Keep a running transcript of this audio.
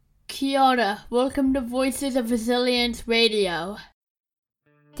Kia ora. Welcome to Voices of Resilience Radio.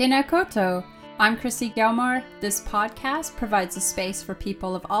 Tēnā koutou. I'm Chrissy Gilmore. This podcast provides a space for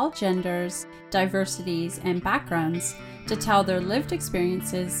people of all genders, diversities, and backgrounds to tell their lived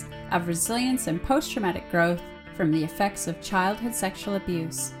experiences of resilience and post-traumatic growth from the effects of childhood sexual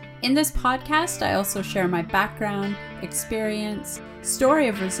abuse. In this podcast, I also share my background, experience, story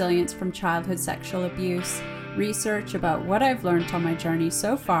of resilience from childhood sexual abuse, research about what I've learned on my journey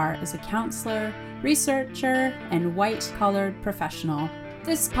so far as a counselor, researcher, and white-collared professional.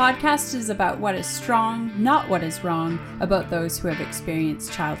 This podcast is about what is strong, not what is wrong, about those who have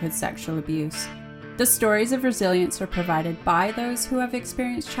experienced childhood sexual abuse. The stories of resilience are provided by those who have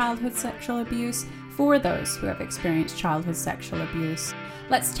experienced childhood sexual abuse for those who have experienced childhood sexual abuse.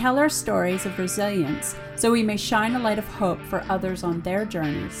 Let's tell our stories of resilience so we may shine a light of hope for others on their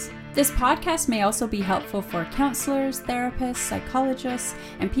journeys. This podcast may also be helpful for counselors, therapists, psychologists,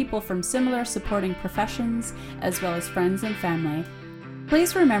 and people from similar supporting professions, as well as friends and family.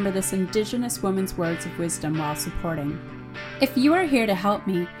 Please remember this Indigenous woman's words of wisdom while supporting. If you are here to help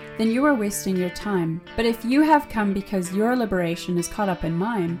me, then you are wasting your time. But if you have come because your liberation is caught up in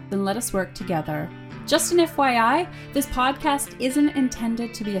mine, then let us work together. Just an FYI, this podcast isn't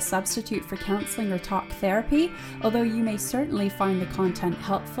intended to be a substitute for counseling or talk therapy, although you may certainly find the content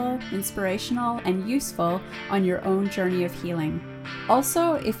helpful, inspirational, and useful on your own journey of healing.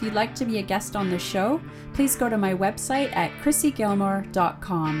 Also, if you'd like to be a guest on the show, please go to my website at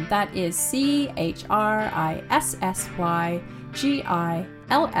chrissygilmore.com. That is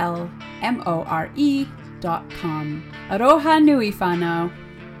ChrissysYgillmore.com. Aroha nui whanau.